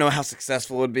just don't know how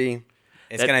successful it would be.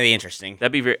 It's going to be interesting.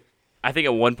 That'd be I think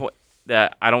at one point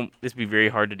that this would be very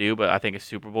hard to do, but I think a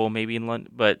Super Bowl maybe in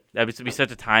London. But that would be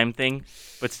such a time thing.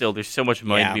 But still, there's so much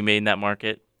money to be made in that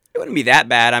market. It wouldn't be that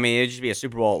bad. I mean, it'd just be a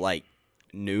Super Bowl at like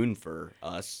noon for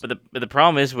us. But the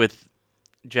problem is with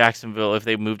Jacksonville, if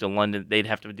they moved to London, they'd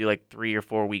have to do like 3 or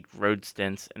 4 week road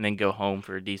stints and then go home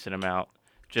for a decent amount,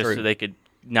 just True. so they could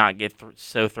not get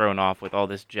so thrown off with all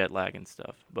this jet lag and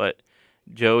stuff. But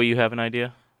Joey, you have an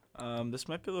idea? This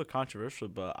might be a little controversial,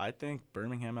 but I think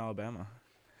Birmingham, Alabama.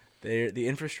 The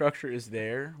infrastructure is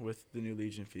there with the new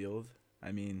Legion Field.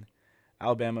 I mean,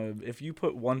 Alabama. If you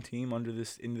put one team into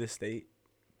this state,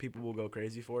 people will go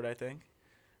crazy for it. I think,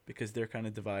 because they're kind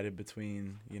of divided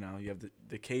between you have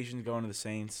the Cajuns going to the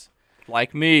Saints.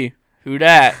 Like me. Who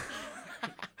dat?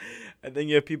 And then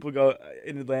you have people go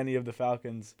in Atlanta. You have the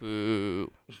Falcons.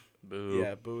 Boo.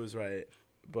 Yeah, boo is right.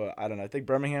 But I don't know. I think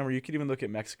Birmingham, or you could even look at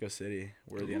Mexico City,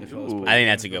 where the NFL is playing. I think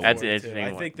that's a good one. That's an interesting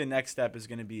I one. think the next step is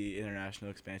going to be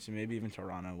international expansion, maybe even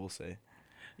Toronto. We'll see.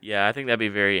 Yeah, I think that'd be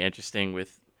very interesting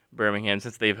with Birmingham,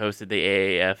 since they've hosted the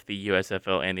AAF, the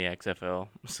USFL, and the XFL.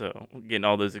 So getting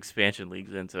all those expansion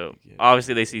leagues in. So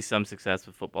obviously they see some success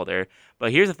with football there.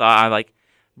 But here's a thought: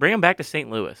 bring them back to St.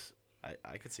 Louis.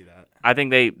 I could see that. I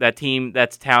think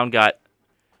that town got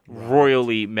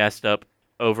royally messed up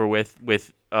over with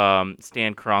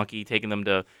Stan Kroenke taking them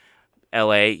to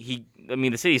L.A.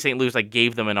 The city of St. Louis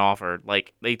gave them an offer.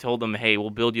 They told them, hey, we'll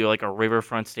build you a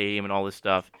riverfront stadium and all this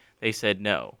stuff. They said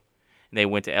no. And they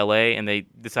went to L.A. and they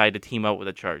decided to team up with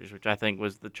the Chargers, which I think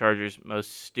was the Chargers'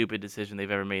 most stupid decision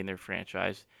they've ever made in their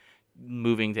franchise,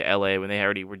 moving to L.A. when they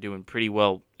already were doing pretty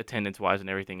well attendance-wise and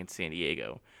everything in San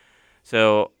Diego.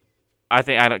 So I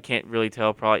think can't really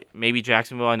tell. Probably maybe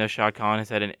Jacksonville. I know Shad Khan has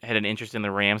had an interest in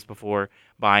the Rams before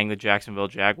buying the Jacksonville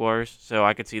Jaguars, so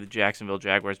I could see the Jacksonville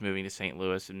Jaguars moving to St.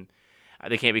 Louis, and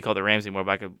they can't be called the Rams anymore.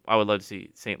 But I would love to see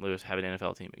St. Louis have an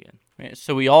NFL team again. Man,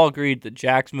 so we all agreed that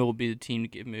Jacksonville will be the team to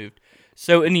get moved.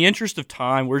 So in the interest of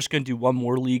time, we're just going to do one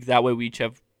more league. That way we each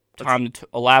have time to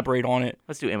elaborate on it.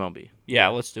 Let's do MLB. Yeah,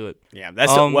 let's do it. Yeah,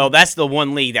 that's that's the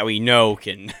one league that we know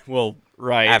will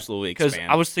absolutely expand. Because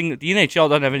I was thinking that the NHL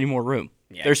doesn't have any more room.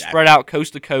 Yeah, They're exactly. spread out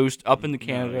coast to coast, up into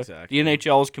Canada. exactly. The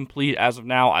NHL is complete as of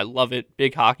now. I love it.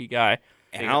 Big hockey guy.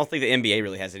 And I don't think the NBA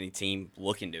really has any team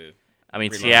looking to.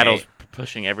 Seattle's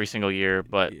pushing every single year,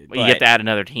 but you have to add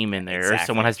another team in there, or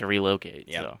someone has to relocate.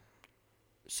 Yep.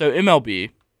 So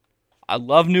MLB, I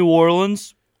love New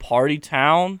Orleans, party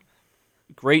town,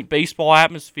 great baseball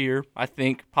atmosphere, I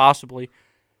think, possibly.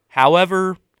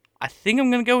 However, I think I'm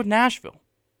going to go with Nashville.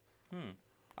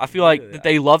 I feel like that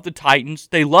they love the Titans.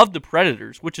 They love the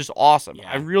Predators, which is awesome.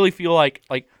 Yeah. I really feel like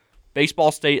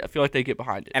baseball state, I feel like they get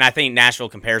behind it. And I think Nashville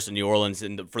compares to New Orleans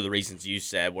for the reasons you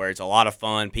said, where it's a lot of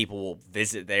fun. People will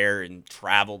visit there and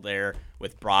travel there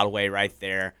with Broadway right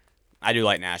there. I do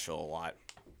like Nashville a lot.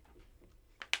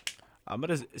 I'm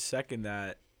going to second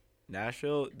that.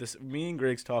 Nashville, me and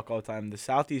Griggs talk all the time. The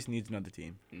Southeast needs another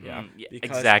team. Yeah,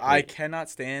 Because exactly. I cannot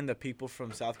stand the people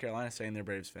from South Carolina saying they're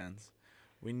Braves fans.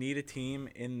 We need a team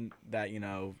in that,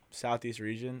 Southeast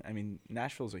region. I mean,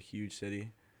 Nashville's a huge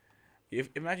city.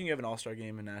 Imagine you have an all-star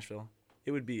game in Nashville.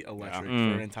 It would be electric for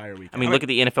an entire weekend. Look at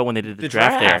the NFL when they did the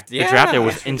draft draft. there. Yeah. The draft there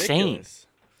was It's insane.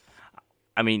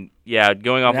 ridiculous.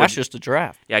 Going off That's just a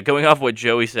draft. going off what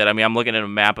Joey said. I'm looking at a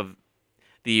map of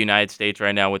the United States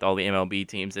right now with all the MLB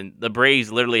teams, and the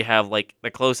Braves literally have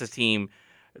the closest team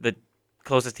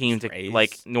to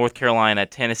Braves? North Carolina,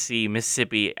 Tennessee,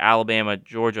 Mississippi, Alabama,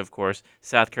 Georgia, of course,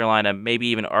 South Carolina, maybe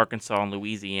even Arkansas and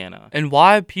Louisiana. And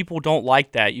why people don't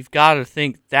like that, you've got to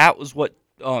think that was what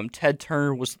Ted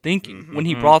Turner was thinking when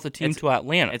he brought the team to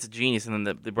Atlanta. It's a genius, and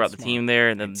then they brought the team there,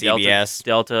 and then And CBS.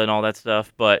 Delta and all that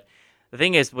stuff. But the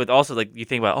thing is, with also you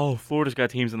think about, Florida's got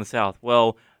teams in the South.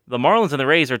 Well, The Marlins and the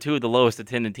Rays are two of the lowest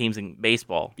attended teams in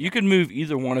baseball. You could move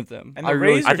either one of them. And the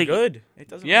Rays are good. It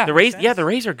doesn't Yeah. make The any Rays, sense. the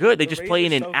Rays are good. They The just Rays play are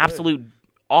in an so good. absolute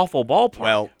awful ballpark.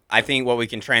 Well, I think what we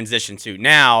can transition to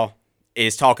now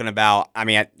is talking about. I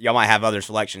mean, y'all might have other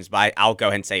selections, but I'll go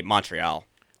ahead and say Montreal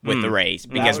with the Rays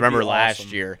because would remember be last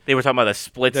awesome. year. they were talking about the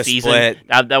split The season.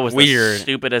 split. That was Weird. the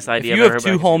stupidest If idea you I've have ever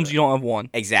heard. two homes, you don't have one.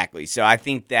 Exactly. So I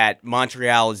think that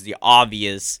Montreal is the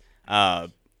obvious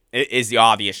choice.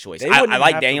 They I wouldn't even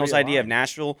like have to Daniel's idea of realign.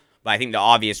 Nashville, but I think the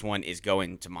obvious one is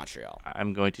going to Montreal.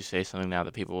 I'm going to say something now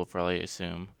that people will probably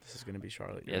assume. This is going to be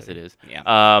Charlotte. Yes, it is.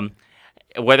 Yeah.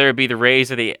 Whether it be the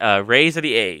Rays or the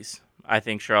A's, I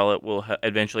think Charlotte will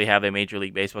eventually have a Major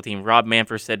League Baseball team. Rob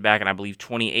Manfred said back in, I believe,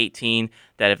 2018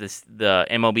 that if the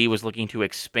MLB was looking to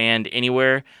expand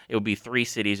anywhere, it would be 3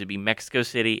 cities. It would be Mexico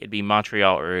City, it would be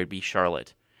Montreal, or it would be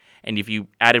Charlotte. And if you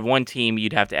added one team,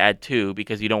 you'd have to add 2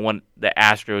 because you don't want the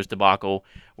Astros debacle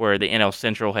where the NL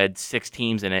Central had 6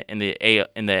 teams in it and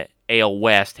the AL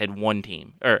West had 1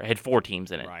 team or had 4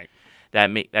 teams in it. Right.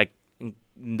 That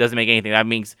doesn't make anything. That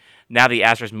means now the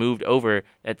Astros moved over.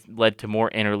 That's led to more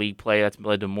interleague play. That's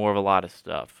led to more of a lot of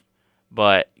stuff.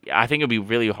 But I think it would be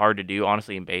really hard to do,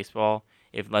 honestly, in baseball,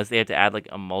 unless they have to add like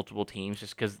a multiple teams.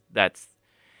 Just because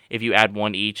if you add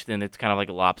 1 each, then it's kind of like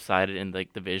lopsided in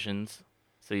like divisions.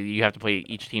 So you have to play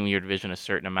each team in your division a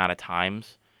certain amount of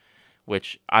times,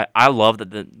 which I love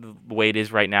that the way it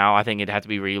is right now. I think it'd have to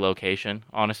be relocation,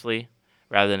 honestly,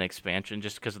 rather than expansion,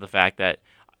 just because of the fact that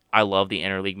I love the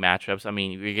interleague matchups. I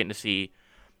mean, you're getting to see.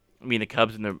 I mean, the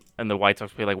Cubs and the White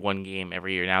Sox play like 1 game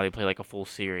every year. Now they play like a full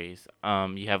series.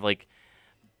 You have like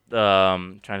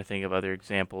trying to think of other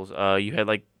examples. You had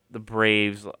like the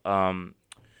Braves. Who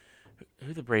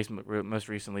the Braves most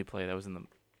recently played? That was in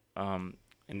the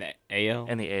In the AL?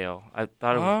 in the AL. I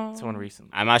thought it was someone recent.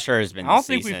 I'm not sure it's been I don't this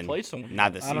think season. we've played someone.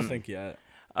 Not this I don't season. think yet.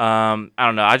 I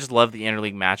don't know. I just love the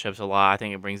interleague matchups a lot. I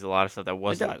think it brings a lot of stuff that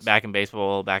wasn't does. back in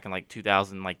baseball back in like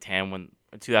 2010 when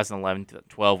 2011 to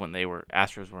 12 when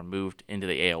Astros were moved into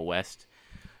the AL West.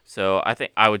 So I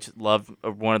think I would just love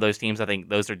one of those teams. I think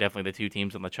those are definitely the 2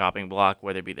 teams on the chopping block,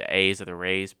 whether it be the A's or the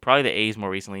Rays. Probably the A's more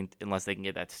recently, unless they can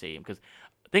get that stadium. Because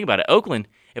think about it, Oakland.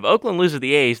 If Oakland loses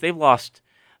the A's, they've lost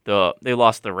the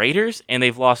Raiders and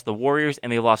they've lost the Warriors and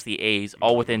they lost the A's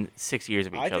all within 6 years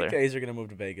of each I other. think the A's are going to move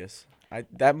to Vegas.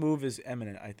 That move is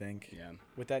imminent, I think. Yeah.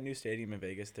 With that new stadium in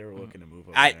Vegas, they're looking to move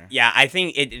over I there.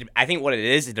 think what it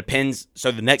is, it depends.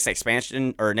 So the next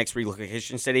expansion or next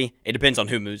relocation city, it depends on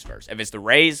who moves first. If it's the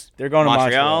Rays, They're going to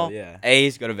Montreal, Montreal, yeah.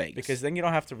 A's go to Vegas. Because then you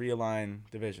don't have to realign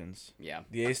divisions. yeah,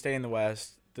 The A's stay in the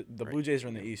West. The Blue Jays are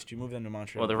in the East. You move them to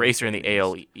Montreal. Well, the they Rays stay are in the the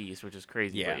AL East. East, which is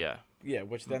crazy. Yeah. But yeah. Yeah,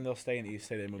 which then they'll stay in the East.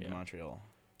 Say they move to Montreal.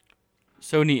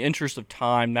 So in the interest of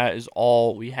time, that is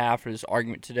all we have for this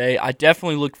argument today. I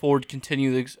definitely look forward to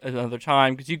continuing this another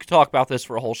time because you could talk about this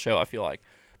for a whole show, I feel like.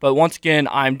 But once again,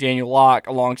 I'm Daniel Locke.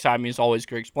 Alongside me, as always,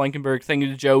 Griggs Blankenberg. Thank you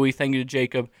to Joey. Thank you to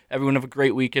Jacob. Everyone have a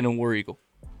great weekend, and War Eagle.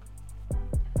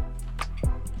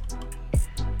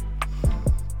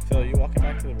 Phil, are you walking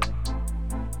back to the room?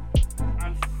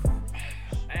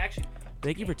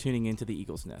 Thank you for tuning in to the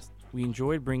Eagles Nest. We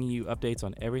enjoyed bringing you updates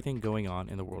on everything going on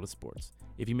in the world of sports.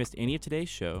 If you missed any of today's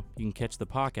show, you can catch the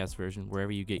podcast version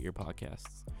wherever you get your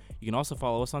podcasts. You can also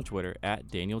follow us on Twitter at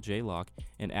Daniel J. Locke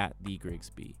and at the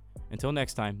Griggs B. Until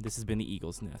next time, this has been the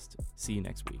Eagles Nest. See you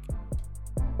next week.